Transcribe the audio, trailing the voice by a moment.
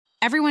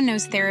Everyone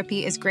knows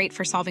therapy is great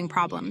for solving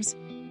problems,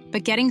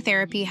 but getting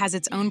therapy has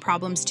its own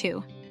problems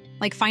too,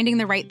 like finding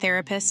the right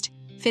therapist,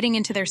 fitting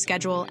into their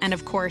schedule, and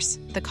of course,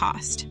 the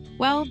cost.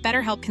 Well,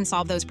 BetterHelp can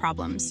solve those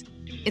problems.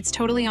 It's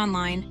totally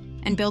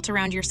online and built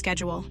around your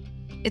schedule.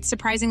 It's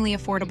surprisingly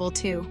affordable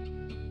too.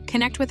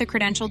 Connect with a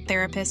credentialed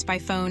therapist by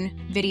phone,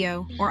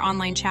 video, or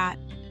online chat,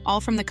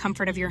 all from the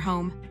comfort of your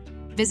home.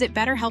 Visit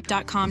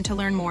BetterHelp.com to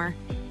learn more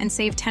and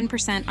save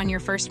 10% on your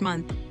first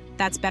month.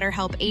 That's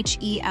BetterHelp,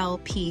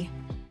 H-E-L-P.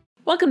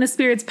 Welcome to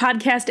Spirits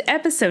Podcast,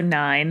 Episode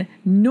 9,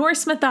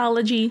 Norse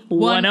Mythology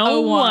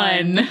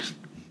 101.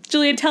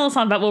 Julia, tell us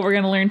all about what we're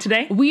going to learn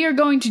today. We are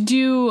going to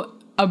do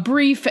a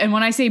brief, and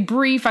when I say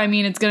brief, I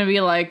mean it's going to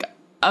be like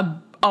a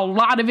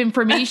lot of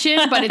information,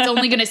 but it's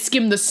only going to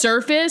skim the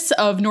surface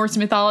of Norse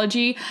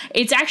mythology.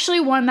 It's actually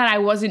one that I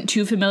wasn't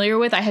too familiar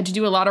with. I had to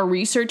do a lot of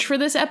research for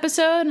this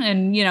episode,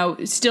 and, you know,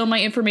 still my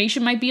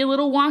information might be a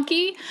little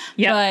wonky,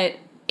 but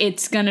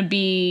it's going to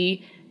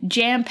be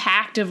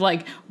jam-packed of,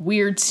 like,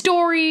 weird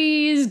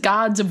stories,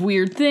 gods of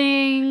weird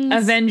things.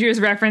 Avengers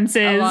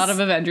references. A lot of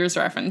Avengers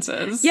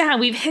references. Yeah,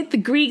 we've hit the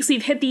Greeks,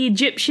 we've hit the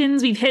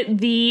Egyptians, we've hit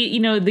the,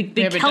 you know, the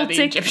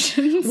Celtic.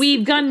 Egyptians.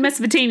 We've gone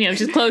Mesopotamia, which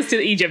is close to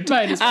Egypt.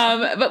 Might as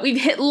well. But we've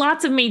hit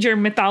lots of major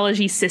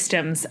mythology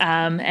systems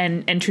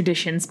and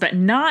traditions, but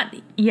not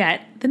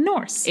yet the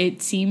Norse.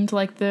 It seemed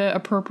like the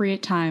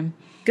appropriate time.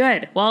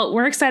 Good. Well,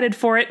 we're excited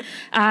for it.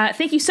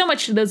 Thank you so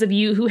much to those of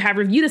you who have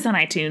reviewed us on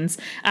iTunes.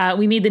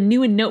 We made the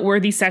new and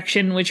noteworthy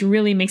section, which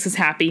really makes us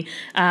happy,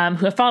 who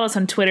have followed us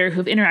on Twitter, who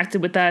have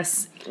interacted with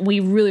us.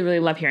 We really, really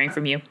love hearing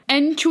from you.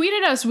 And tweet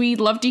at us. We'd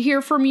love to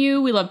hear from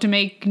you. We love to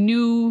make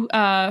new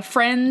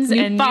friends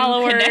New and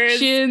followers, new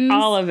connections.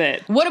 All of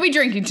it. What are we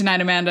drinking tonight,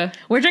 Amanda?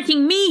 We're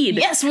drinking mead.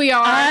 Yes, we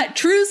are.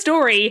 True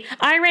story.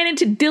 I ran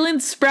into Dylan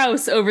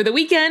Sprouse over the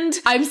weekend.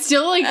 I'm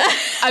still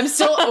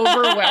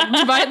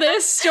overwhelmed by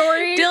this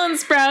story.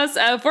 Dylan Sprouse,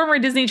 a former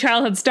Disney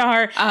childhood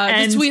star.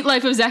 The Sweet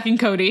Life of Zach and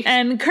Cody.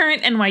 And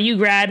current NYU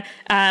grad,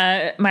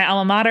 my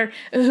alma mater,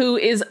 who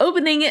is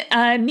opening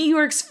New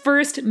York's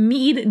first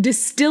mead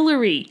distillery.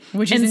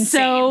 Which is insane.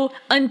 So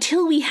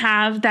until we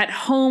have that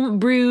home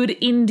brewed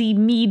indie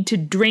mead to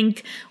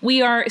drink,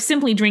 we are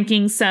simply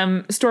drinking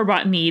some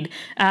store-bought mead.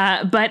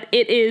 But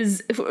it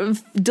is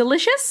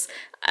delicious.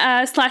 /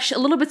 a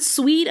little bit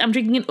sweet. I'm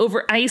drinking it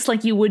over ice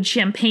like you would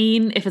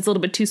champagne if it's a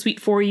little bit too sweet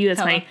for you.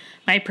 That's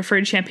my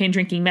preferred champagne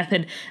drinking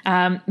method.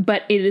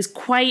 But it is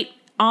quite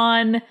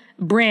on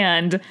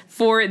brand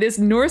for this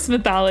Norse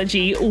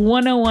Mythology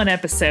 101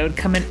 episode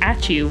coming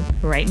at you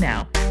right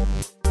now.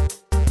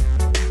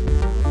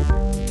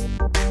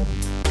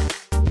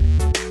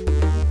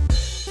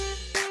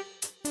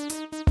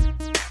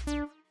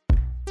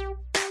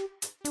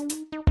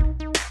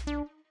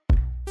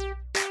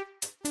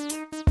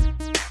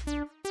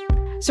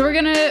 So we're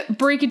going to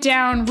break it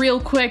down real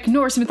quick.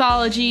 Norse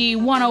Mythology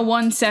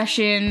 101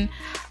 session.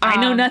 I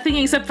know nothing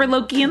except for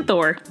Loki and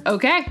Thor.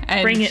 Okay.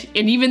 Bring it.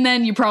 And even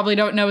then, you probably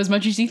don't know as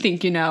much as you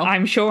think you know.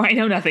 I'm sure I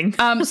know nothing.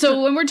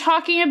 So when we're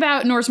talking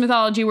about Norse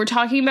mythology, we're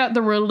talking about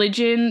the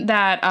religion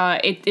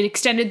that it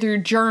extended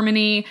through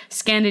Germany,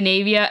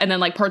 Scandinavia, and then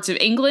like parts of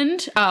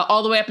England,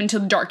 all the way up until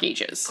the Dark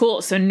Ages.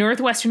 Cool. So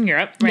Northwestern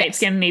Europe, right? Yes.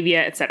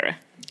 Scandinavia, etc.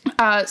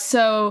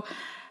 So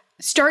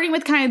starting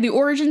with kind of the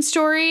origin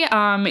story,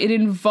 it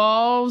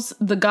involves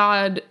the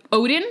god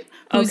Odin,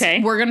 who's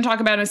we're going to talk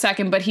about in a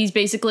second, but he's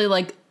basically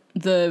like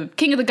the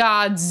king of the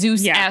gods,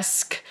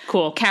 Zeus-esque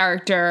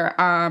character.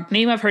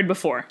 Name I've heard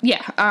before.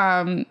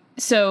 Yeah.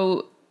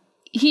 So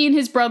he and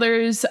his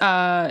brothers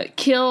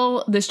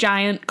kill this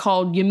giant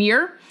called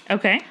Ymir.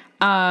 Okay.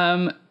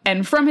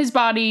 And from his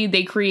body,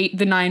 they create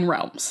the 9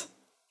 realms.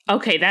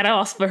 Okay, that I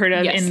also heard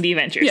of in the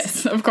Avengers.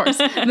 Yes, of course.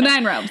 The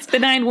 9 realms. the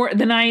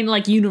nine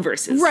like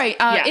universes. Right.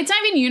 It's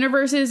not even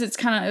universes,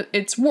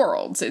 it's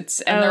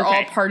worlds. They're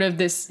all part of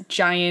this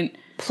giant...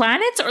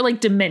 Planets or like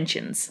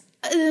dimensions?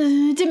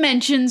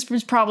 Dimensions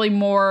was probably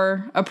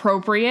more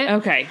appropriate.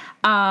 Okay.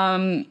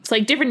 It's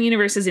like different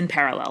universes in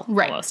parallel.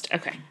 Right. Almost.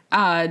 Okay.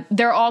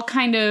 They're all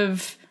kind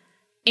of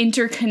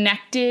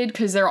interconnected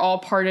because they're all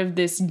part of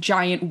this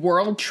giant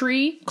world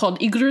tree called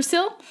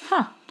Yggdrasil.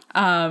 Huh.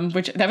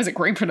 Which that was a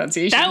great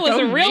pronunciation. That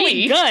was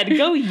really good.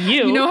 Go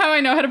you. You know how I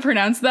know how to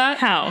pronounce that?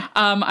 How?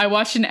 I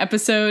watched an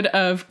episode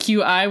of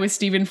QI with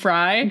Stephen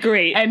Fry.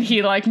 Great. And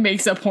he like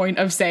makes a point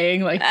of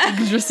saying like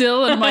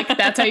Yggdrasil, and I'm like,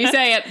 that's how you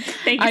say it.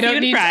 Thank you,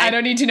 Stephen Fry. I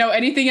don't need to know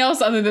anything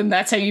else other than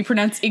that's how you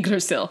pronounce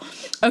Yggdrasil.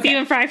 Okay.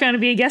 Stephen Fry found to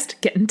be a guest.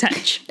 Get in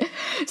touch.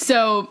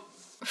 So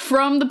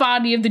from the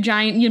body of the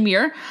giant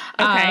Ymir,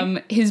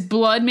 his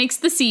blood makes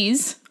the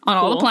seas on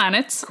all the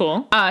planets.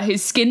 Cool.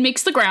 His skin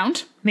makes the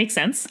ground. Makes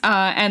sense.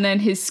 And then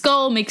his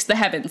skull makes the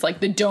heavens, like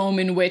the dome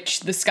in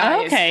which the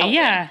sky is helping.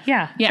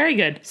 Yeah. Very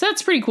good. So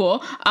that's pretty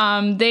cool.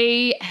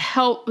 They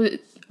help,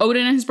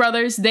 Odin and his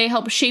brothers, they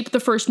help shape the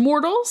first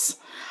mortals.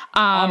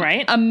 All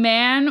right. A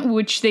man,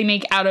 which they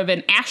make out of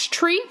an ash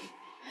tree.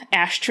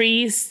 Ash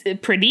trees,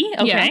 pretty.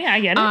 Okay,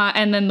 I get it.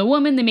 And then the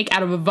woman they make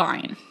out of a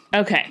vine.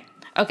 Okay.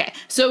 Okay,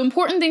 so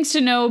important things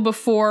to know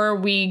before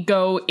we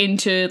go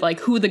into like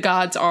who the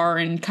gods are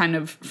and kind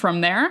of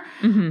from there.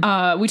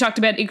 We talked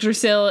about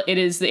Yggdrasil. It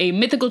is a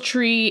mythical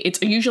tree.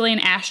 It's usually an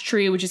ash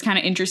tree, which is kind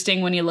of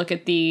interesting when you look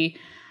at the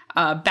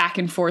back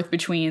and forth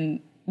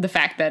between the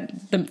fact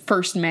that the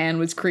first man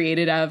was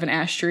created out of an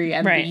ash tree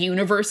and the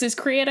universe is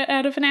created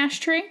out of an ash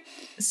tree.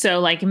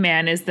 So, like,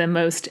 man is the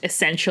most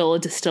essential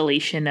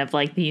distillation of,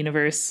 like, the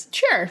universe.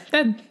 Sure,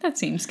 that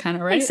seems kind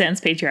of right. Makes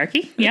sense,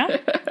 patriarchy. Yeah.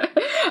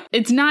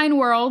 It's 9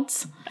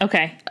 worlds.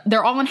 Okay.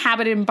 They're all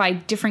inhabited by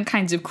different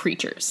kinds of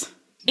creatures.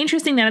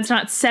 Interesting that it's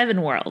not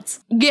 7 worlds.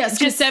 Yes,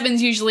 because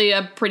 7's usually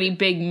a pretty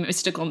big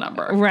mystical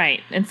number.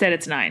 Right. Instead,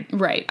 it's 9.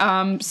 Right.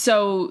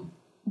 So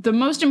the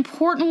most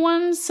important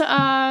ones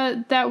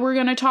that we're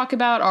going to talk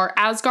about are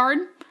Asgard.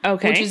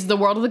 Okay. Which is the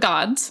world of the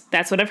gods.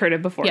 That's what I've heard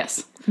of before.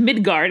 Yes.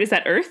 Midgard, is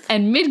that Earth?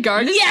 And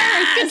Midgard is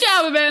Earth. Good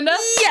job, Amanda.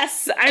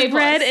 Yes! I've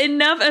read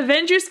enough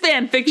Avengers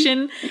fan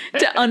fiction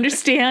to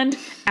understand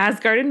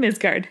Asgard and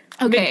Midgard.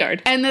 Okay.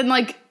 Midgard. And then,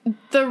 like,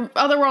 the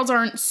other worlds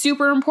aren't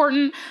super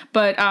important,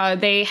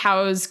 but they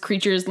house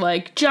creatures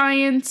like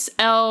giants,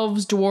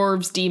 elves,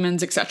 dwarves,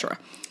 demons, etc.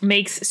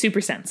 Makes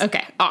super sense.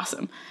 Okay,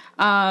 awesome.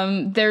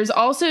 There's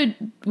also,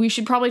 we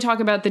should probably talk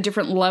about the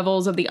different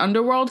levels of the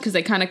underworld because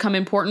they kind of come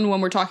important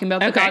when we're talking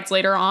about the gods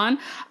later on.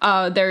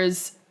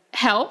 There's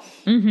Hel,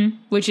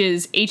 which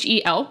is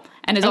Hel,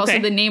 and is also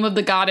the name of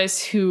the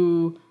goddess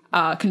who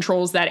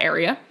controls that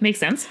area. Makes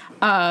sense.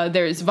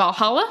 There's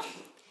Valhalla.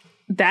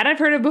 That I've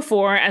heard of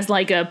before as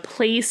like a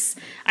place.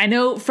 I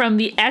know from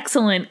the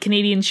excellent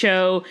Canadian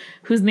show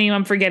whose name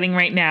I'm forgetting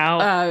right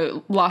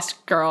now.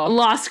 Lost Girl.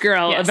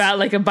 Yes. About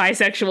like a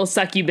bisexual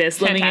succubus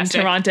living in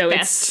Toronto.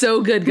 Best. It's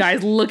so good,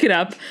 guys. Look it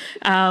up.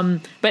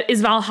 But is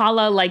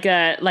Valhalla like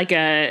a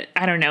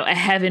I don't know, a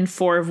heaven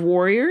for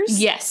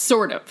warriors? Yes,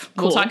 sort of.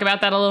 Cool. We'll talk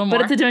about that a little more.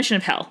 But it's a dimension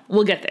of hell.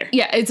 We'll get there.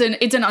 Yeah, it's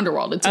an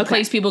underworld. It's a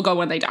place people go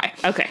when they die.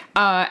 Okay.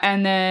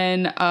 And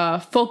then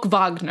Folk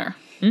Wagner.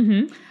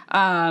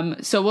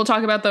 So we'll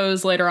talk about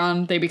those later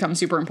on. They become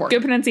super important.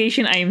 Good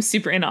pronunciation. I am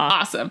super in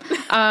awe. Awesome.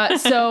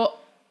 So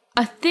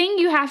a thing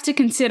you have to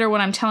consider when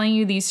I'm telling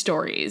you these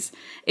stories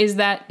is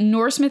that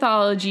Norse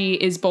mythology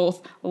is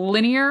both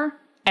linear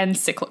and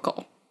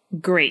cyclical.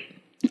 Great.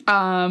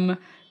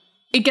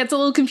 It gets a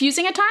little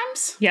confusing at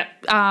times. Yep.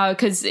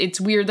 Because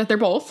it's weird that they're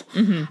both.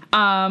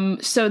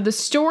 So the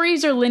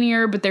stories are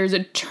linear, but there's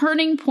a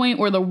turning point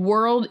where the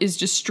world is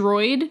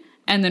destroyed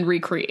and then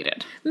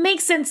recreated.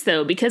 Makes sense,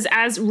 though, because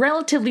as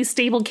relatively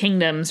stable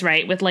kingdoms,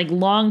 right, with like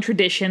long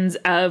traditions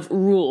of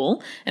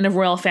rule and of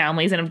royal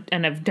families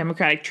and of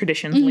democratic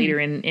traditions later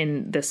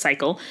in the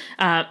cycle,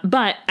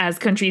 but as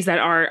countries that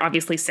are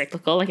obviously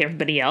cyclical, like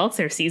everybody else,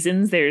 there's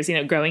seasons, there's,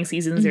 growing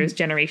seasons, there's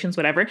generations,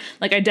 whatever.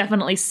 Like, I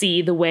definitely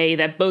see the way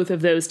that both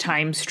of those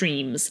time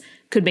streams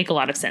could make a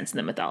lot of sense in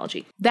the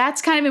mythology.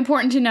 That's kind of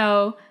important to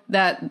know,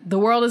 that the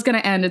world is going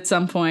to end at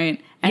some point,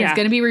 and it's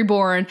going to be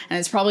reborn, and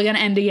it's probably going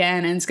to end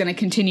again, and it's going to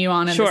continue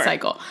on in the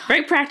cycle.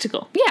 Very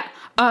practical.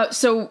 Yeah.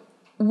 So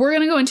we're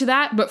going to go into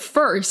that, but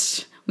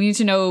first, we need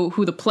to know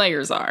who the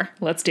players are.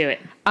 Let's do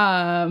it.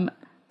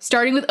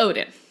 Starting with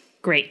Odin.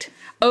 Great.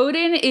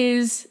 Odin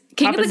is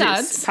king of the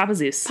gods. Papa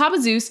Zeus.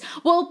 Papa Zeus.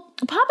 Well,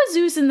 Papa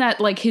Zeus in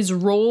that, like, his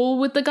role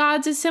with the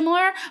gods is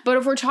similar, but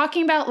if we're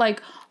talking about,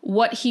 like,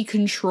 what he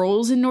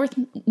controls in Norse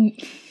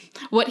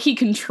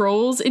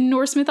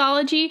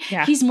mythology,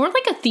 he's more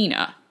like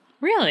Athena.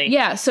 Really?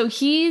 Yeah, so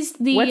he's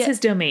the... What's his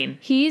domain?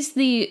 He's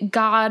the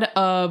god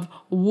of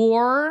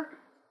war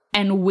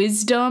and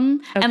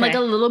wisdom and like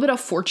a little bit of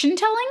fortune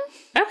telling.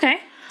 Okay.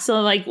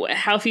 So like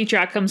how future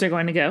outcomes are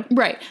going to go.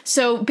 Right.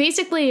 So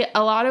basically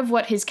a lot of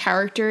what his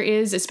character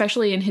is,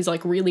 especially in his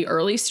like really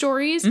early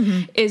stories,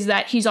 is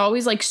that he's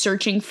always like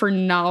searching for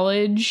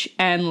knowledge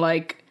and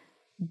like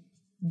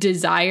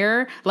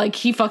desire. Like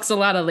he fucks a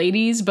lot of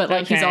ladies, but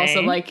like he's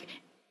also like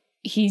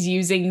he's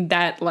using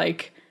that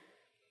like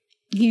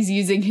he's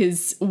using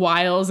his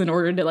wiles in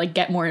order to like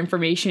get more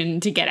information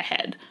to get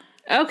ahead.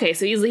 Okay,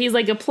 so he's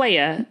like a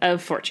playa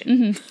of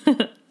fortune.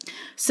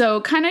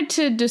 So kind of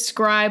to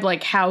describe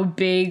like how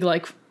big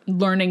like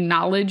learning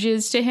knowledge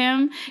is to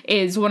him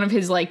is one of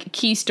his like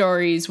key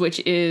stories, which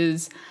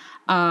is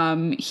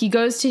he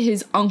goes to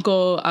his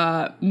uncle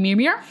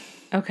Mimir.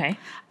 Okay.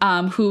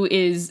 Who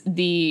is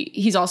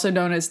he's also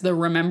known as the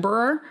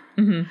Rememberer.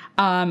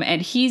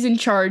 And he's in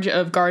charge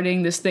of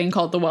guarding this thing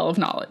called the Well of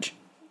Knowledge.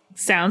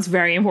 Sounds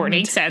very important.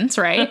 Makes sense,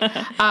 right?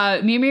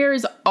 Mimir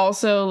is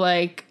also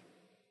like,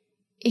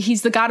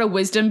 he's the god of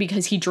wisdom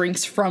because he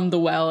drinks from the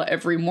well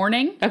every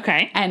morning.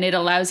 Okay. And it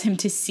allows him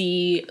to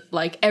see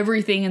like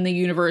everything in the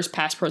universe,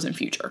 past, present,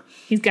 future.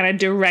 He's got a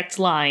direct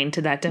line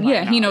to that divine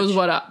knowledge. He knows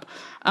what up.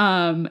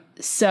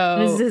 So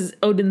this is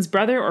Odin's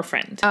brother or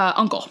friend?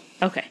 Uncle.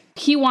 Okay.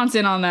 He wants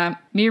in on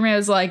that.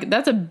 Mirmir's like,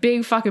 that's a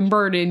big fucking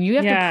burden. You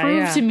have to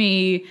prove to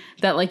me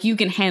that like you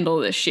can handle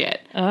this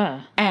shit.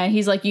 And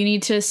he's like, you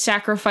need to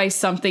sacrifice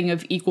something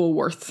of equal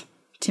worth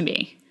to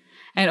me.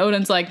 And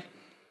Odin's like,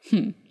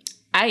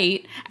 I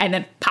eat, and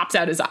then pops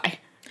out his eye.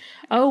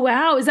 Oh,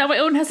 wow. Is that why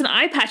Odin has an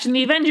eye patch in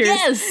the Avengers?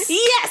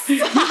 Yes!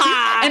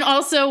 And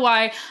also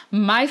why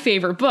my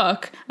favorite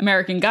book,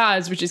 American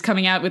Gods, which is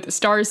coming out with the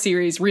Stars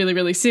series really,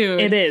 really soon.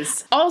 It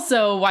is.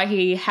 Also why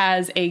he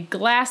has a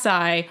glass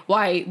eye,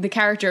 why the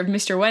character of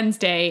Mr.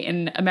 Wednesday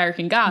in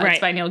American Gods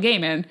by Neil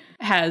Gaiman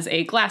has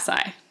a glass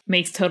eye.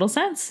 Makes total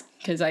sense.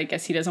 Because I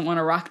guess he doesn't want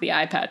to rock the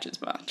eye patch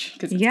as much.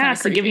 Yeah,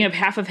 so giving up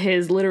half of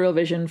his literal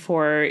vision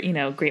for,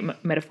 great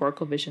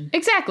metaphorical vision.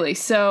 Exactly.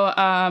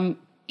 So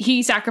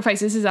he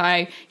sacrifices his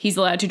eye. He's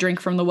allowed to drink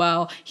from the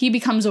well. He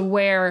becomes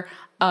aware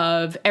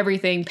of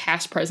everything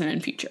past, present,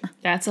 and future.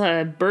 That's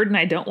a burden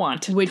I don't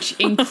want. Which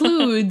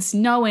includes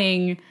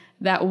knowing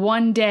that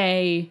one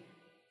day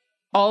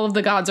all of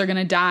the gods are going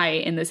to die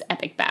in this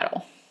epic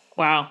battle.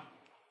 Wow.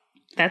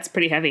 That's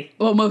pretty heavy.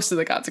 Well, most of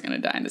the gods are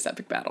going to die in this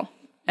epic battle.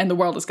 And the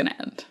world is going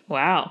to end.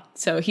 Wow.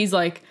 So he's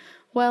like,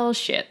 well,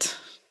 shit.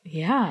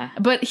 Yeah.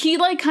 But he,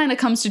 kind of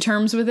comes to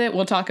terms with it.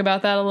 We'll talk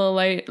about that a little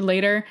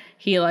later.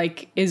 He,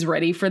 is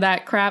ready for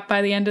that crap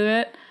by the end of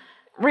it.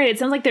 Right. It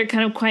sounds like they're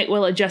kind of quite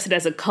well adjusted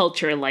as a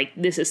culture. Like,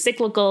 this is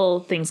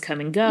cyclical. Things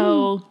come and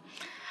go.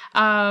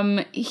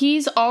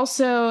 He's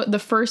also the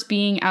first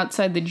being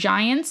outside the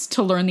giants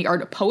to learn the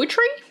art of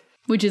poetry,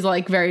 which is,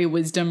 very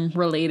wisdom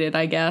related,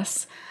 I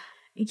guess.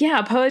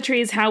 Yeah, poetry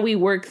is how we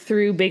work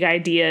through big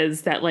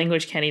ideas that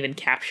language can't even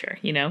capture,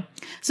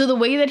 So the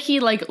way that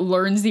he,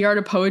 learns the art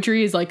of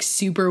poetry is,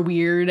 super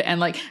weird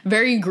and,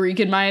 very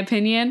Greek, in my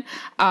opinion.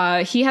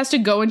 He has to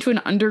go into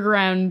an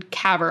underground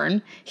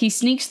cavern. He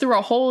sneaks through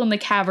a hole in the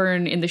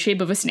cavern in the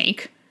shape of a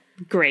snake.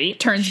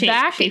 Great.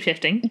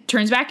 Shape-shifting.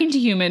 Turns back into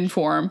human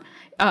form.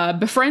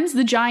 Befriends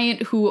the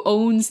giant who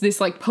owns this,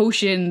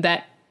 potion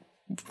that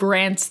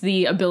grants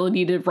the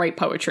ability to write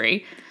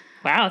poetry.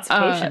 Wow, it's a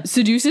potion.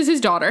 Seduces his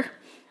daughter.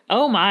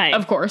 Oh my.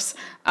 Of course.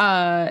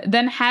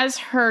 Then has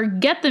her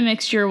get the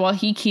mixture while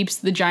he keeps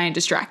the giant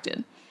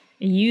distracted.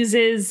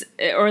 Uses,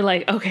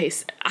 okay,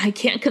 I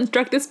can't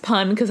construct this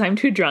pun because I'm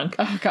too drunk.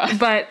 Oh, God.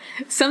 But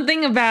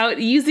something about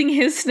using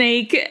his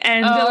snake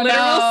and the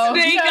literal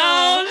snake. No.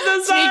 Oh, I'm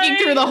so sorry.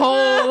 Sneaking through the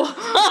hole.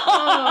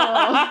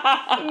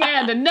 Oh,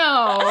 Amanda, no.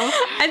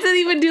 I didn't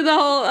even do the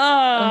whole,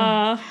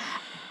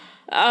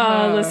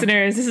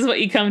 listeners, this is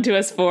what you come to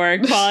us for.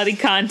 Quality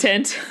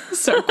content.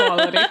 So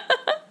quality.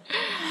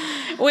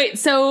 Wait,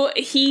 so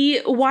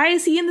why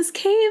is he in this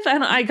cave?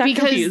 I got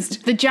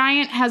confused. The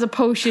giant has a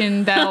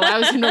potion that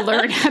allows him to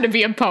learn how to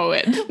be a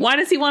poet. Why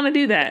does he want to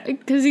do that?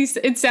 Because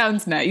it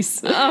sounds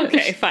nice.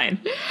 Okay, fine.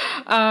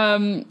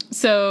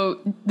 So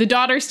the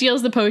daughter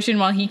steals the potion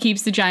while he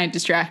keeps the giant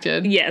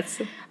distracted.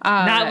 Yes.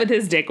 Not with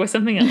his dick, with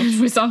something else.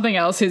 With something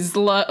else, his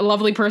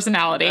lovely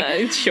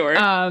personality. Sure.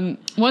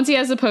 Once he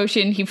has the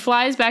potion, he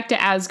flies back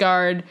to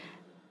Asgard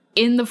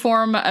in the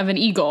form of an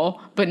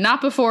eagle, but not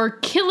before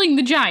killing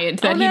the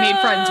giant that he made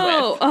friends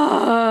with.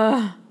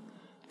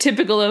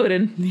 Typical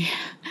Odin.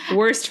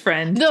 Worst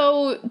friend.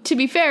 Though, to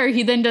be fair,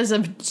 he then does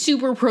a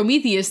super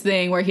Prometheus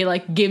thing where he,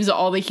 gives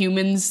all the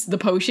humans the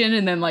potion,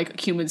 and then,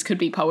 humans could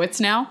be poets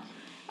now.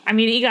 I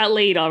mean, he got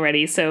laid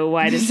already, so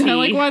why does he?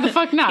 Why the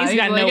fuck not? He's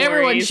got no worries.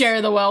 Everyone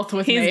share the wealth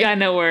with me. He's got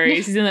no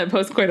worries. He's in that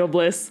postcoital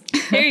bliss.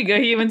 Here you go,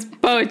 humans.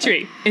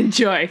 Poetry.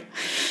 Enjoy.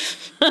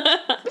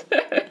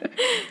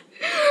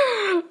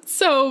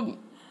 So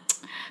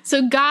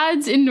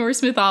gods in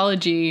Norse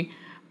mythology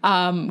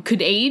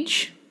could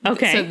age.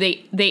 Okay. So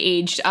they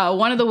aged.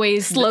 One of the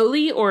ways...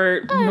 Slowly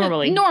or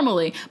normally?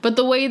 Normally. But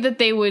the way that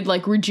they would,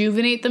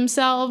 rejuvenate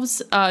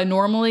themselves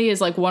normally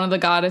is, one of the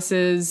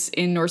goddesses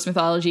in Norse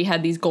mythology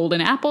had these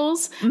golden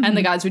apples, and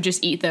the gods would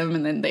just eat them,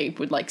 and then they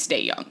would,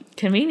 stay young.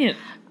 Convenient.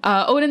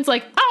 Odin's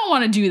like, I don't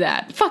want to do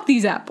that. Fuck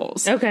these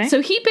apples. Okay.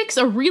 So he picks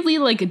a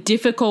really,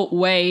 difficult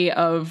way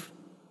of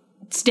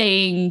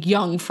staying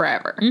young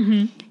forever.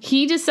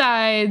 He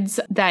decides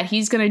that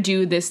he's going to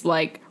do this,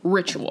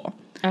 ritual.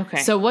 Okay.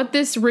 So what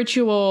this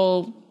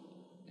ritual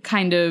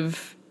kind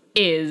of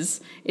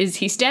is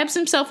he stabs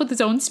himself with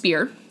his own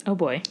spear. Oh,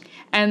 boy.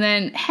 And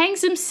then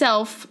hangs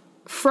himself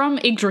from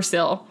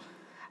Yggdrasil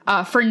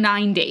for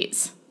 9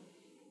 days.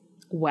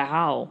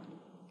 Wow.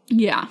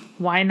 Yeah.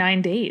 Why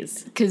 9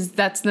 days? Because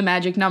that's the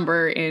magic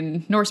number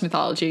in Norse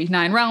mythology.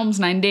 9 realms,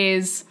 9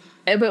 days.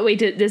 But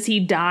wait, does he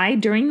die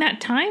during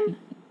that time?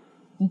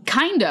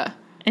 Kinda.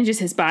 And just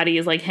his body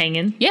is,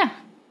 hanging? Yeah.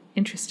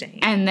 Interesting.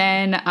 And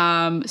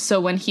then, so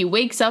when he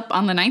wakes up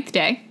on the 9th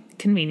day...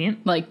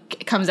 Convenient.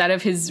 Comes out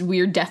of his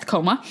weird death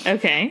coma.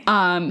 Okay.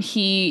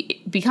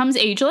 He becomes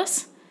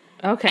ageless.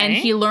 Okay. And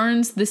he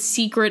learns the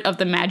secret of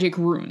the magic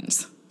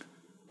runes.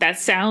 That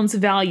sounds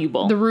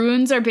valuable. The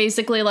runes are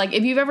basically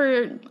if you've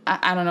ever,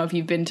 I don't know if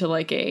you've been to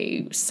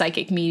a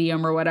psychic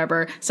medium or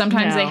whatever,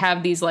 sometimes they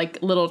have these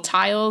little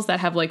tiles that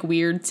have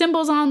weird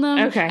symbols on them.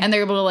 Okay. And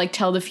they're able to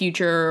tell the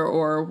future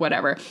or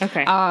whatever.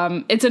 Okay.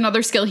 It's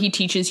another skill he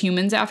teaches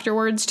humans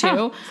afterwards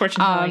too.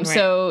 Fortune telling, right.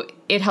 So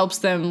it helps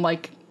them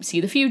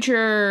see the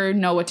future,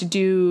 know what to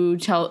do.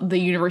 The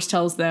universe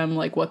tells them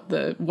like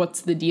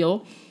what's the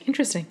deal.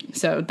 Interesting.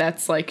 So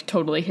that's like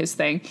totally his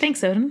thing.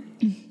 Thanks, Odin.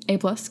 A+,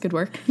 good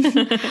work.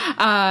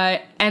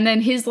 And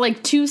then his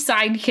like 2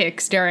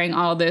 sidekicks during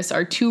all this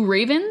are 2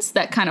 ravens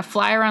that kind of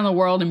fly around the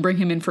world and bring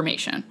him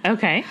information.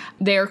 Okay.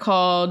 They're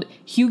called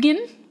Hugin,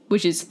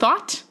 which is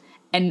thought,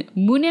 and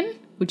Munin,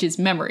 which is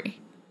memory.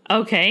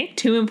 Okay.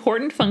 2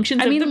 important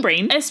functions of the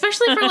brain.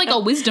 Especially for like a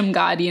wisdom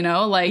god, you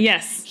know? Like,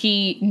 yes.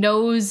 He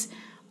knows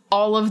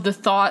all of the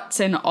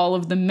thoughts and all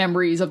of the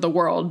memories of the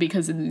world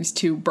because of these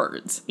 2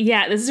 birds.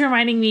 Yeah, this is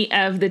reminding me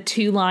of the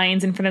 2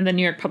 lions in front of the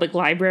New York Public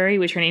Library,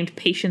 which are named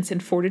Patience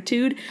and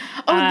Fortitude.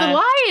 Oh, the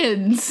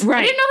lions! Right.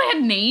 I didn't know they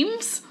had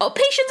names. Oh,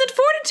 Patience and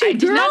Fortitude, I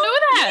did girl. not know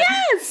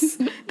that. Yes!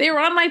 They were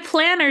on my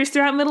planners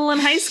throughout middle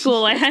and high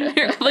school. I had New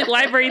York Public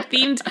Library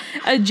themed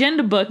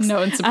agenda books. No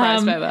one's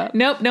surprised by that.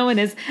 Nope, no one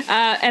is.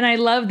 And I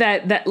love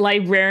that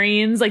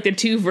librarians, like the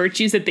 2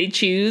 virtues that they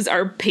choose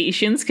are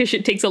patience, because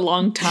it takes a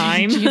long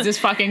time. Jesus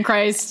fucking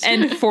Christ.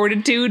 And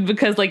fortitude,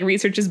 because like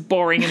research is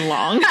boring and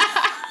long.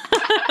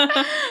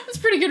 That's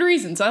pretty good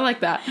reasons. I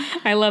like that.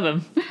 I love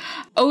him.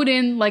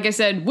 Odin, like I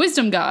said,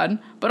 wisdom god,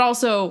 but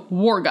also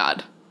war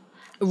god.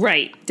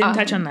 Right. Didn't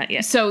touch on that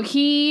yet. So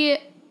he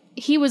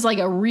was like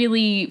a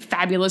really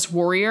fabulous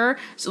warrior.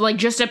 So like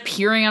just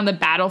appearing on the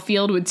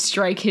battlefield would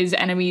strike his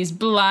enemies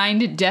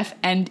blind, deaf,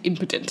 and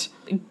impotent.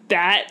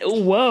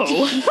 Whoa.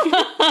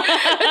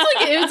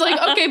 It was like,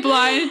 okay,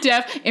 blind,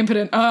 deaf,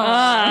 impotent. All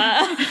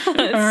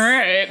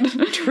right.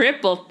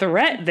 Triple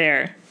threat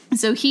there.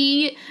 So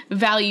he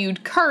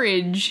valued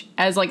courage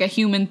as like a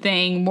human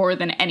thing more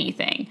than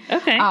anything.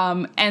 Okay.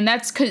 And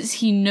that's because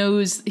he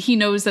knows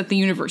that the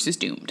universe is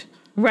doomed.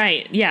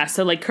 Right. Yeah.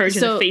 So like courage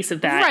in the face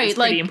of that is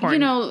pretty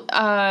important. You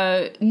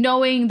know,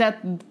 knowing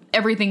that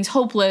everything's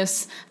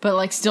hopeless, but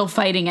like still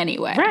fighting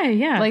anyway. Right.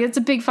 Yeah. Like it's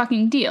a big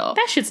fucking deal.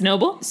 That shit's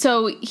noble.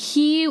 So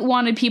he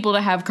wanted people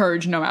to have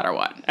courage no matter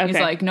what. Okay. He's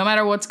like, no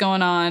matter what's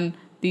going on,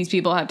 these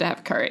people have to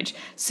have courage.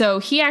 So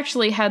he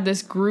actually had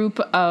this group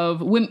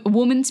of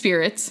woman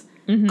spirits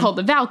called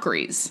the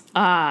Valkyries.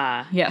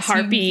 Ah, yes,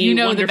 harpy, you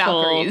know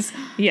wonderful, the Valkyries.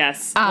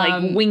 Yes,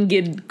 like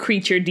winged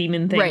creature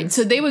demon things. Right.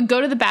 So they would go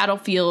to the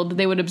battlefield.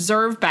 They would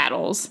observe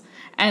battles.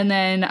 And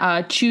then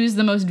choose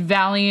the most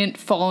valiant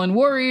fallen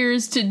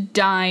warriors to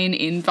dine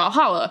in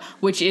Valhalla,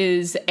 which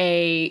is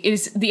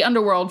the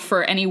underworld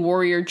for any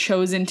warrior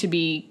chosen to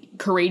be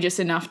courageous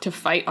enough to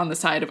fight on the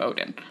side of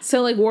Odin.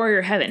 So like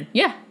warrior heaven.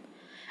 Yeah.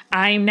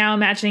 I'm now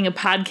imagining a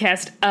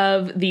podcast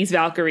of these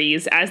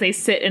Valkyries as they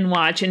sit and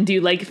watch and do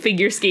like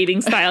figure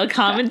skating style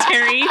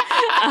commentary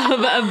of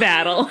a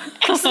battle.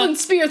 Excellent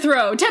spear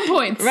throw, 10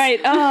 points. Right.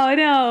 Oh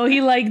no,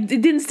 he like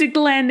didn't stick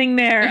the landing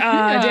there.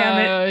 Damn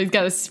it. He's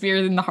got a spear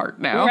in the heart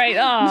now.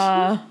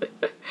 Right.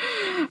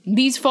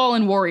 These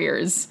fallen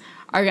warriors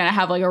are gonna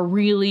have like a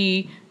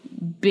really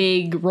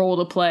big role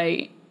to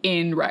play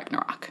in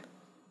Ragnarok,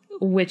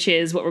 which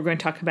is what we're going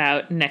to talk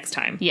about next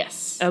time.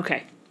 Yes.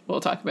 Okay.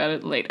 We'll talk about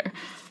it later.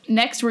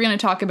 Next, we're going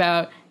to talk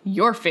about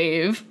your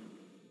fave,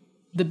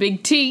 the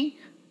big T.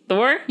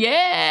 Thor?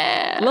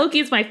 Yeah.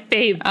 Loki's my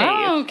fave.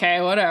 Oh,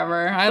 okay,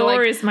 whatever.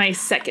 Thor is my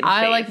second fave.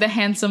 I like the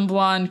handsome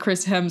blonde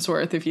Chris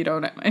Hemsworth, if you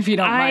don't mind me.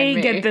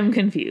 I get them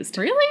confused.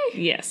 Really?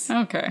 Yes.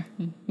 Okay.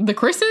 The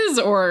Chris's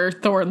or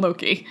Thor and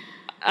Loki?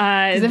 The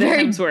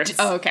Hemsworths.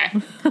 Oh, okay.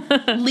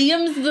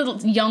 Liam's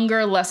the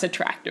younger, less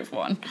attractive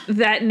one.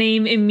 That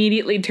name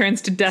immediately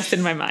turns to dust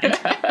in my mind.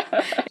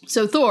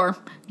 So Thor,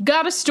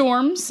 god of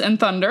storms and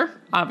thunder,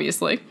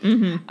 obviously.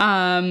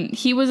 Mm-hmm.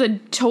 He was a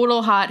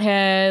total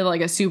hothead, like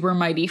a super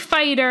mighty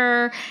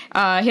fighter. He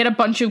had a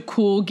bunch of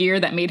cool gear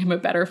that made him a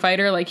better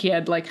fighter. Like he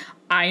had like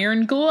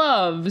iron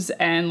gloves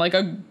and like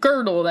a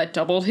girdle that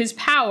doubled his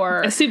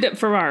power. A souped up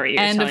Ferrari.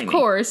 And of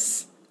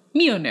course,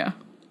 Mjolnir.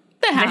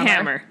 The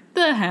hammer.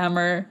 The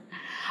hammer.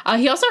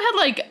 He also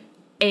had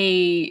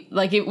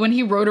when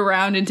he rode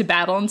around into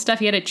battle and stuff,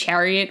 he had a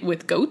chariot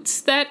with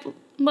goats that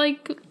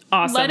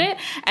awesome. led it.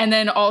 And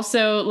then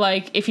also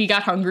like if he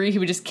got hungry, he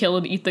would just kill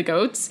and eat the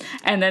goats.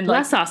 And then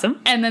that's awesome.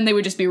 And then they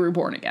would just be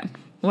reborn again.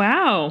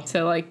 Wow.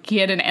 So like he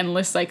had an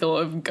endless cycle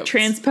of goats.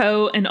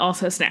 Transpo and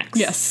also snacks.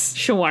 Yes.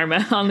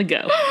 Shawarma on the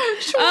go.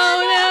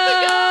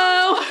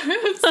 Oh no!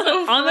 It's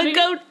so funny. On the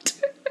goat.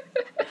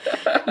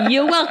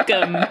 You're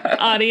welcome,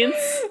 audience.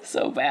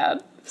 So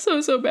bad.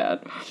 So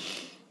bad.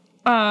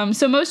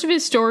 So most of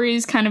his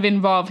stories kind of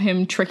involve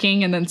him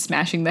tricking and then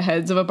smashing the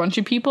heads of a bunch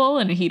of people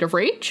in a heat of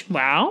rage.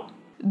 Wow.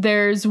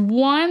 There's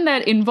one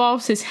that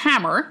involves his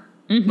hammer,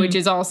 which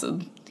is also,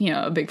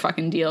 a big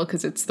fucking deal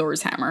because it's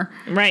Thor's hammer.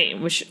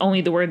 Right, which only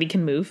the worthy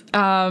can move.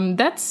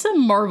 That's a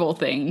Marvel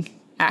thing,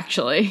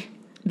 actually.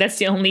 That's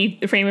the only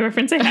frame of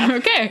reference I have.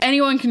 Okay.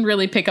 Anyone can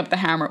really pick up the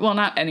hammer. Well,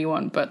 not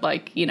anyone, but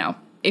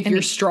if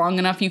you're strong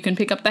enough, you can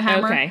pick up the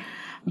hammer. Okay.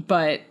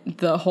 But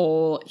the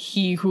whole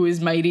he who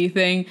is mighty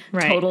thing,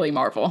 totally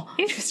Marvel.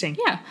 Interesting.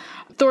 Yeah.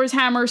 Thor's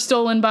hammer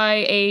stolen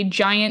by a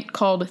giant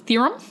called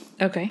Therum.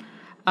 Okay.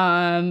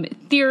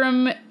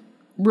 Therum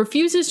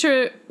refuses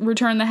to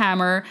return the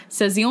hammer,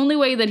 says the only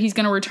way that he's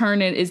going to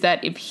return it is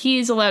that if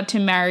he's allowed to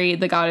marry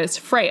the goddess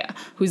Freya,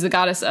 who's the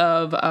goddess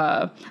of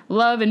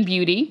love and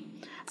beauty.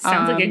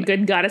 Sounds like a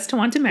good goddess to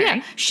want to marry.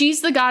 Yeah,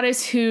 she's the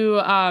goddess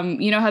who,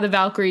 you know how the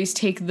Valkyries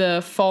take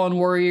the fallen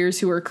warriors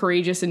who are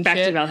courageous and Back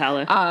shit? to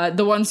Valhalla.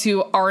 The ones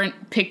who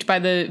aren't picked by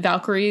the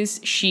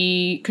Valkyries,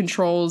 she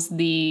controls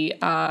the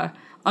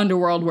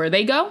underworld where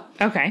they go.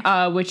 Okay.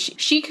 Which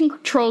she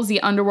controls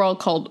the underworld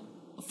called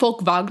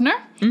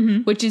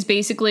Folkvagner, which is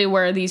basically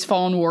where these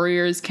fallen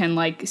warriors can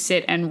like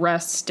sit and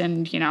rest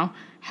and, you know,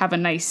 have a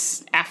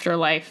nice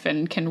afterlife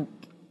and can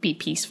be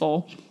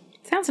peaceful.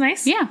 Sounds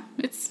nice. Yeah,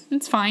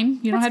 it's fine.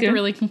 You don't have to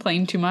really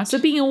complain too much. So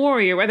being a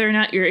warrior, whether or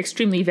not you're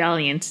extremely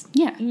valiant,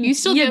 yeah, you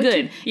still you're do.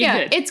 good. You're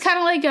good. It's kind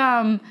of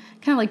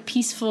like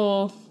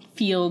peaceful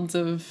fields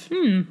of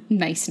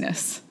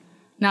niceness.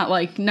 Not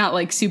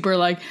like super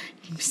like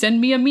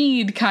send me a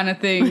mead kind of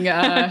thing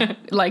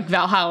like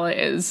Valhalla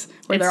is,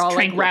 where It's they're all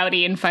tranquil. like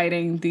rowdy and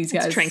fighting. These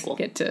guys tranquil.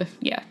 get to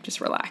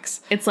just relax.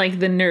 it's like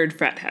the nerd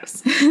frat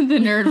house. The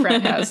nerd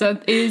frat house.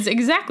 That is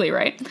exactly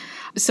right.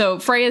 So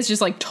Freya's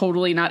just like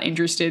totally not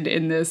interested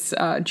in this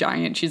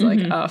giant. She's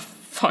like,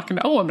 fuck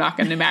no, I'm not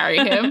going to marry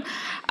him.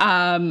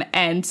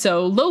 And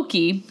so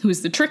Loki,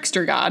 who's the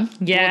trickster god,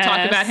 Yes. we'll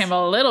talk about him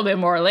a little bit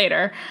more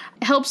later,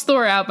 helps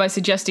Thor out by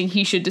suggesting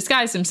he should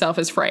disguise himself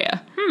as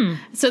Freya.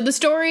 So the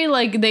story,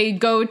 like, they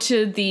go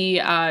to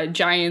the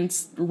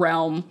giant's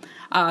realm.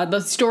 The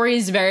story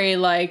is very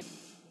Little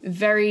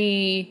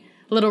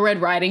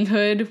Red Riding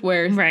Hood,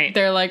 where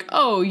they're like,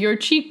 oh, your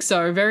cheeks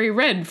are very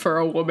red for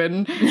a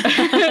woman.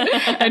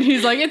 And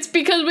he's like, it's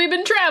because we've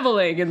been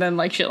traveling. And then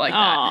like shit like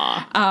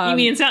that. You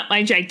mean it's not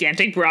my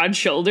gigantic broad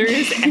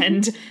shoulders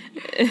and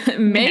Maybe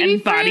man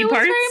body Freya was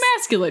parts? very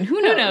masculine. Who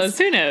knows?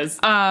 Who knows?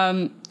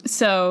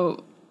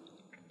 So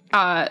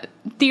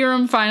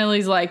Theorem finally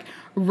is like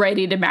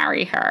ready to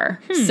marry her.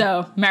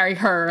 So marry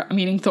her,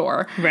 meaning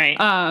Thor. Right.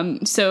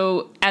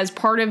 So as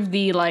part of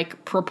the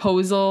like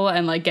proposal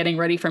and like getting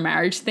ready for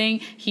marriage thing,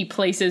 he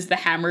places the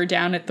hammer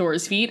down at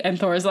Thor's feet, and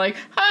Thor's like,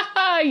 ha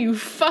ha, you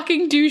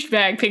fucking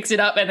douchebag, picks it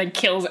up and then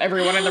kills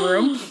everyone in the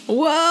room.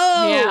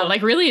 Whoa! Yeah,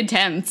 like really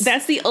intense.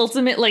 That's the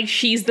ultimate, like,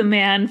 she's the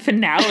man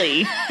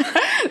finale.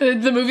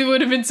 The movie would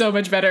have been so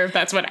much better if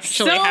that's what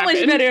actually happened.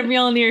 So much better if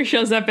Mjolnir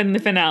shows up in the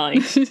finale.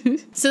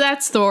 So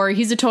that's Thor.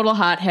 He's a total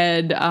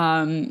hothead.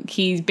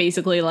 He's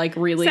basically like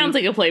really... Sounds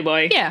like a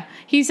playboy. Yeah,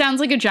 he sounds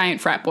like a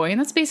giant frat boy, and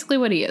that's basically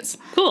what he is.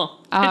 Cool.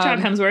 Good job,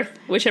 Hemsworth.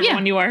 Whichever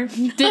one you are.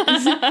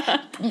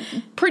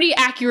 Pretty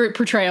accurate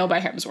portrayal by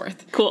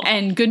Hemsworth. Cool.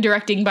 And good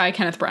directing by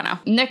Kenneth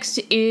Branagh. Next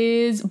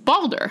is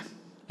Balder.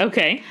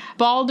 Okay.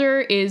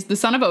 Balder is the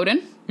son of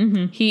Odin.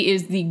 He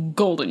is the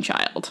golden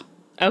child.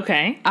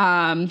 Okay.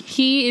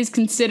 He is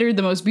considered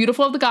the most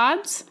beautiful of the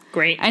gods.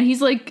 Great. And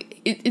he's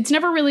like, it's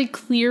never really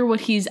clear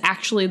what he's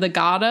actually the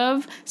god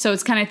of. So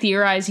it's kind of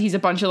theorized he's a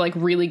bunch of like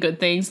really good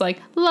things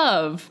like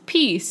love,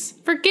 peace,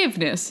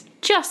 forgiveness,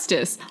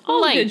 justice,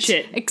 all light, good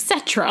shit,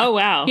 etc. Oh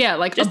wow. Yeah,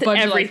 like just a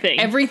bunch everything. of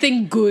like,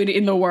 everything good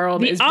in the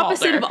world is Balder. The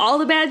opposite of all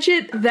the bad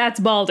shit, that's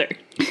Balder.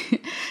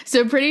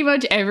 So pretty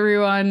much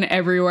everyone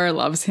everywhere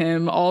loves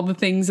him. All the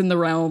things in the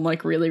realm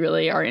like really,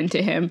 really are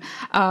into him.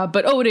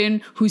 But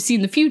Odin, who's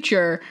seen the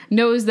future,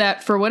 knows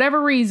that for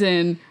whatever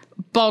reason,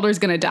 Balder's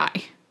gonna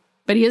die.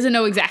 But he doesn't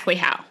know exactly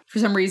how. For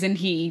some reason,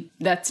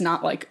 that's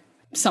not like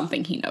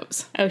something he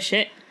knows. Oh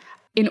shit.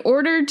 In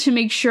order to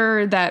make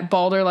sure that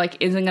Balder like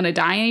isn't gonna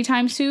die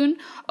anytime soon,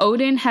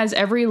 Odin has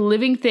every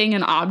living thing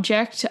and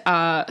object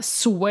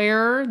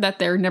swear that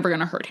they're never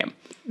gonna hurt him.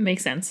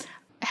 Makes sense.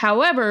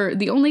 However,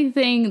 the only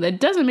thing that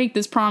doesn't make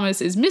this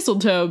promise is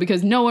mistletoe,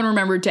 because no one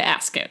remembered to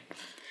ask it.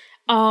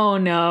 Oh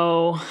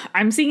no.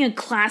 I'm seeing a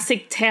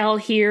classic tale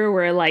here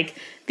where like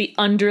the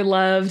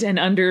underloved and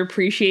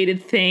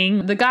underappreciated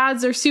thing. The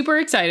gods are super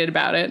excited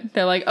about it.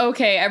 They're like,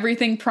 okay,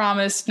 everything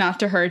promised not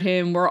to hurt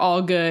him. We're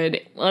all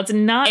good. Let's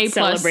not A+.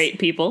 celebrate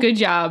people. Good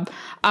job.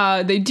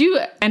 They do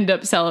end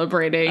up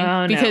celebrating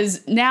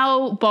because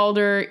now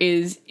Balder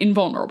is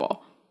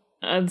invulnerable.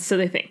 So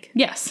they think.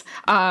 Yes.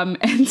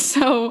 And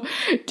so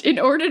in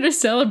order to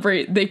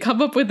celebrate, they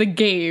come up with a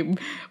game,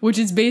 which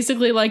is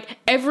basically like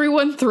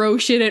everyone throw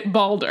shit at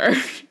Balder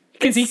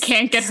because he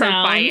can't get hurt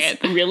by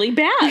it. Really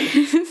bad.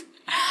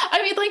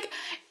 I mean, like,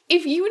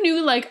 if you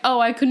knew, like, oh,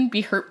 I couldn't be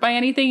hurt by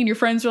anything, and your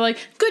friends were like,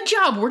 good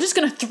job, we're just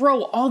gonna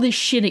throw all this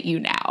shit at you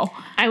now.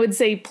 I would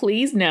say,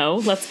 please no,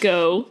 let's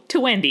go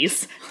to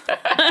Wendy's.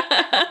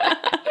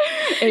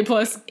 A+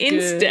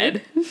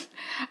 instead.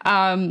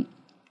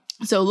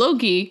 So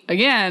Loki,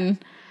 again,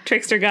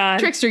 Trickster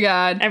god.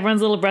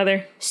 Everyone's little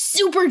brother.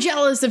 Super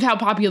jealous of how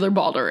popular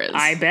Balder is.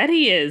 I bet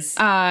he is.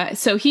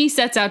 So he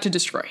sets out to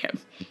destroy him.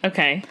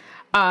 Okay.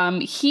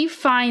 He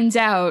finds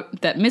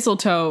out that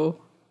mistletoe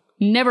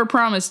never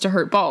promised to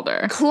hurt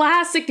Balder.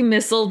 Classic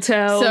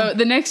mistletoe. So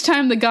the next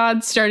time the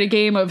gods start a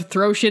game of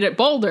throw shit at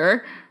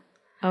Balder,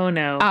 oh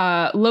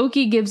no.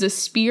 Loki gives a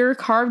spear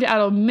carved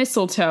out of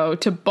mistletoe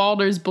to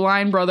Balder's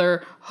blind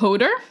brother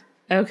Hoder.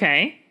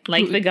 Okay.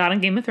 Like the god on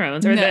Game of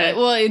Thrones, or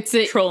it's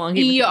a troll on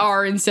Game of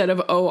ER instead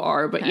of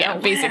OR, but yeah,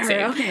 basically.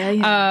 Okay.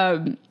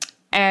 Yeah.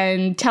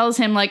 And tells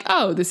him like,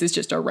 oh, this is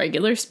just a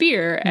regular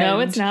spear. And no,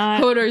 it's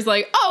not. Hodor's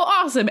like, oh,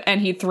 awesome. And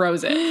he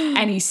throws it.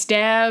 And he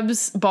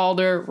stabs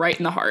Balder right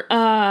in the heart.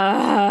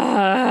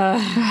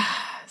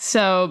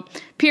 So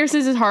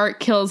pierces his heart,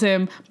 kills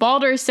him.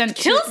 Balder is sent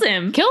Kills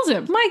him?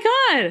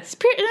 My God. It's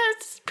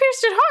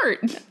pierced at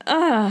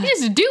heart. He's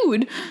just a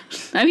dude.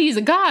 I mean, he's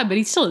a god, but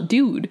he's still a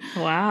dude.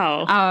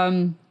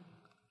 Wow.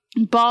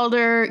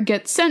 Balder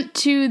gets sent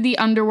to the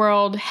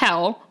underworld,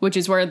 Hell, which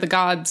is where the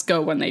gods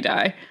go when they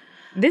die.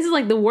 This is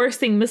like the worst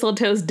thing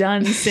Mistletoe's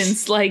done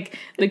since like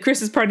the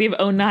Christmas party of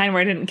 2009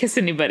 where I didn't kiss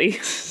anybody.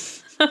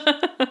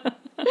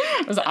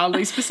 That was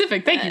oddly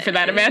specific. Thank you for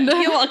that, Amanda.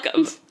 You're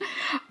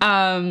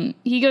welcome.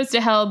 He goes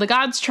to Hell. The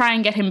gods try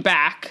and get him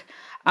back.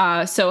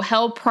 So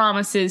Hell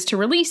promises to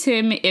release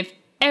him if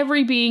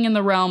every being in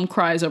the realm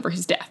cries over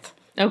his death.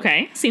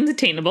 Okay. Seems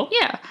attainable.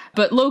 Yeah.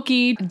 But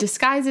Loki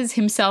disguises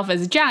himself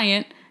as a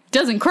giant,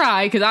 doesn't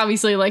cry, because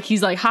obviously like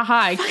he's like, haha,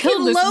 I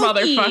killed this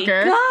Loki,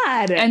 motherfucker.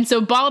 God. And so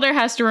Balder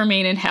has to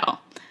remain in Hell.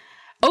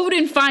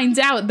 Odin finds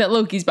out that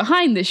Loki's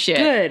behind this shit.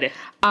 Good.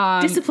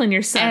 Discipline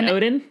your son,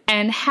 Odin.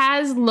 And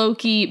has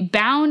Loki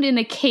bound in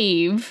a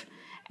cave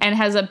and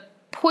has a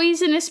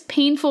poisonous,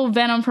 painful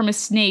venom from a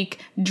snake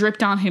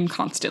dripped on him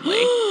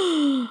constantly.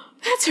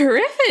 That's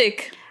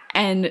horrific.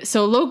 And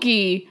so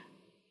Loki,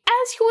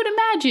 as you would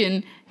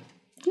imagine,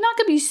 not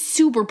gonna be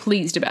super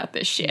pleased about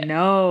this shit.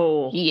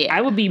 No. Yeah.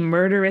 I would be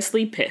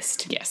murderously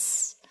pissed.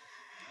 Yes.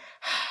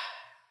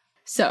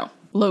 So,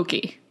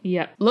 Loki.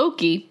 Yep.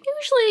 Loki,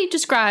 usually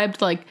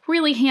described like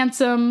really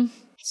handsome,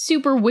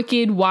 super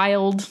wicked,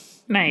 wild.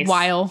 Nice.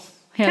 Wild.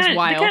 The kind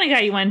of guy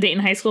you want to date in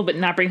high school but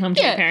not bring home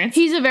to your parents.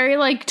 He's a very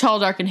like tall,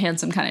 dark, and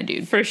handsome kind of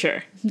dude. For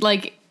sure.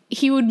 Like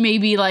he would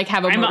maybe like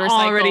have a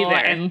motorcycle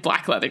there. and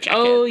black leather jacket.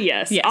 Oh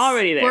yes.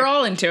 Already there. We're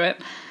all into it.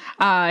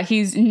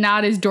 He's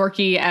not as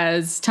dorky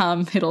as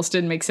Tom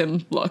Hiddleston makes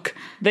him look.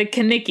 The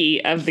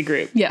Kaneki of the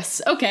group.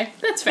 Yes. Okay.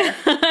 That's fair.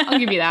 I'll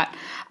give you that.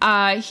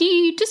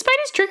 He, despite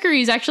his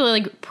trickery, is actually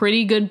like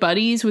pretty good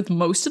buddies with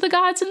most of the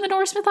gods in the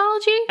Norse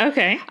mythology.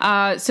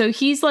 Okay. So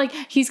he's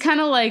kind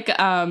of like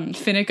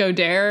Finnick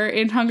Odair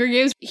in Hunger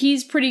Games.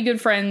 He's pretty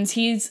good friends.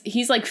 He's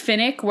like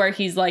Finnick, where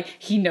he's like,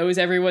 he knows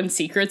everyone's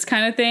secrets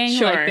kind of thing.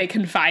 Sure. Like they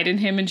confide in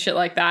him and shit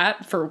like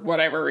that for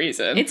whatever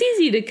reason. It's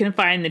easy to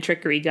confide in the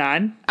trickery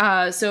god.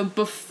 So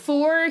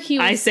before he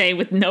was... I say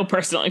with no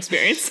personal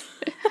experience.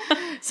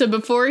 So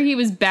before he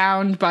was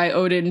bound by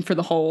Odin for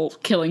the whole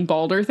killing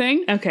Balder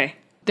thing. Okay.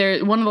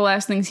 One of the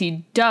last things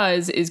he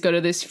does is go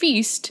to this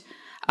feast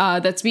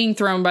that's being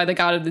thrown by the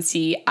god of the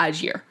sea,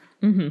 Aegir.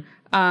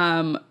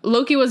 Mm-hmm.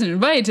 Loki wasn't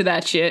invited to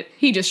that shit.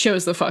 He just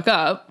shows the fuck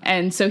up.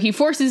 And so he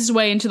forces his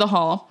way into the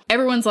hall.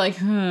 Everyone's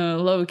like,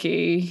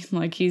 Loki,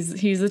 like he's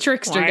the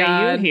trickster god.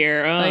 Why are you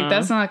here? Like,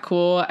 that's not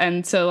cool.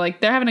 And so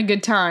like they're having a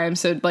good time.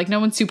 So like no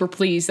one's super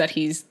pleased that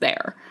he's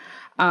there.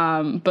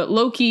 But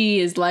Loki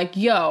is like,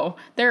 yo,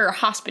 there are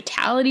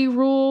hospitality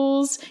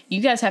rules.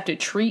 You guys have to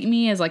treat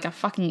me as like a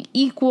fucking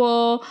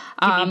equal.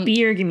 Give me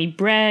beer, give me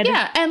bread.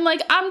 Yeah, and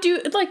like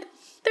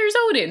there's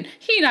Odin.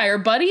 He and I are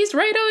buddies,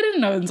 right, Odin?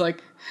 And Odin's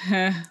like,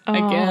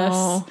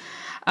 I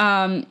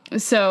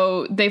guess.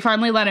 So they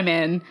finally let him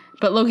in,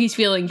 but Loki's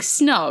feeling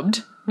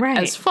snubbed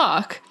as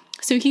fuck.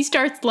 So he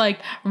starts like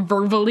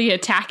verbally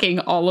attacking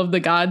all of the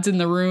gods in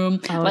the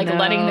room,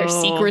 letting their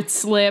secrets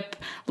slip,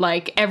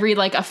 like every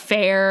like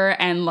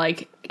affair and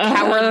like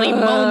cowardly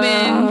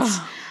moment.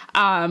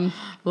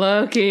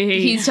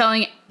 Loki. He's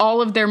telling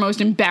all of their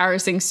most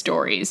embarrassing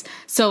stories.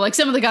 So like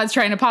some of the gods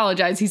trying to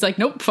apologize. He's like,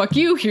 nope, fuck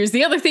you. Here's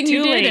the other thing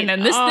you did. And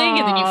then this thing.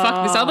 And then you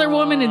fucked this other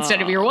woman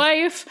instead of your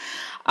wife.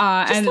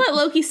 Just let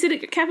Loki sit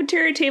at your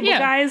cafeteria table,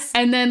 guys.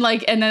 And then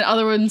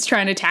other ones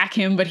trying to attack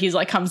him, but he's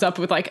like comes up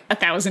with like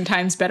 1,000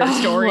 times better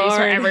stories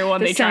for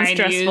everyone they try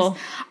and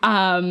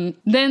use.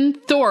 Then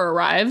Thor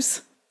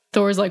arrives.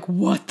 Thor's like,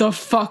 what the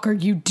fuck are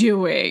you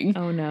doing?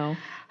 Oh no.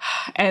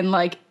 And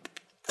like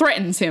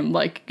threatens him,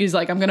 like he's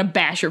like, I'm gonna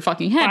bash your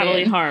fucking head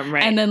bodily in. harm,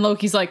 right? And then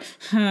Loki's like,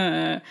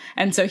 and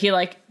so he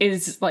like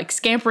is like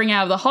scampering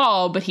out of the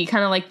hall, but he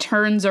kind of like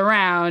turns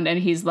around and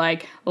he's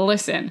like,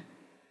 listen,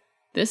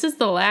 this is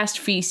the last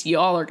feast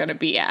y'all are gonna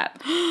be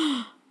at.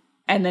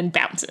 And then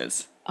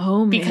bounces. Oh,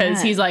 man.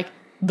 Because he's like,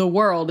 the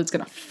world is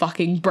gonna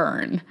fucking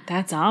burn.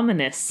 That's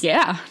ominous.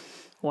 Yeah.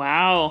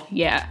 Wow.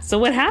 Yeah. So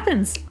what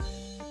happens?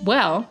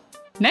 Well,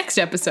 next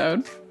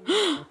episode,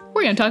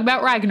 we're gonna talk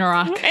about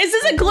Ragnarok. Is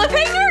this a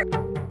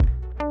cliffhanger?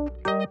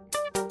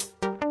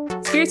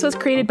 Spirits was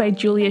created by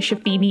Julia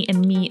Shafini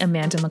and me,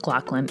 Amanda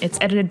McLaughlin. It's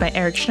edited by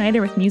Eric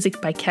Schneider with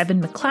music by Kevin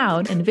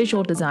MacLeod and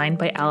visual design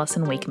by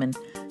Allison Wakeman.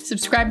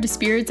 Subscribe to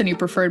Spirits on your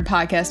preferred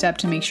podcast app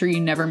to make sure you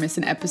never miss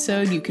an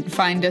episode. You can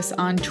find us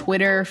on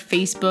Twitter,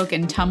 Facebook,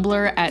 and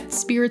Tumblr at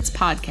Spirits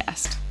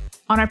Podcast.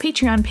 On our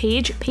Patreon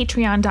page,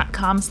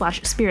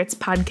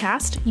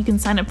 patreon.com/spiritspodcast, you can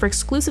sign up for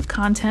exclusive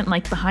content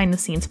like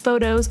behind-the-scenes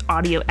photos,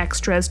 audio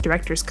extras,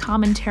 director's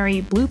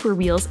commentary, blooper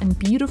reels, and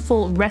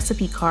beautiful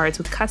recipe cards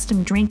with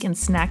custom drink and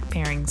snack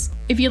pairings.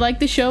 If you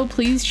like the show,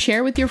 please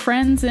share with your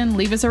friends and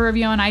leave us a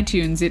review on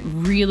iTunes. It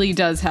really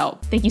does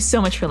help. Thank you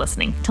so much for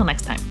listening. Till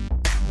next time.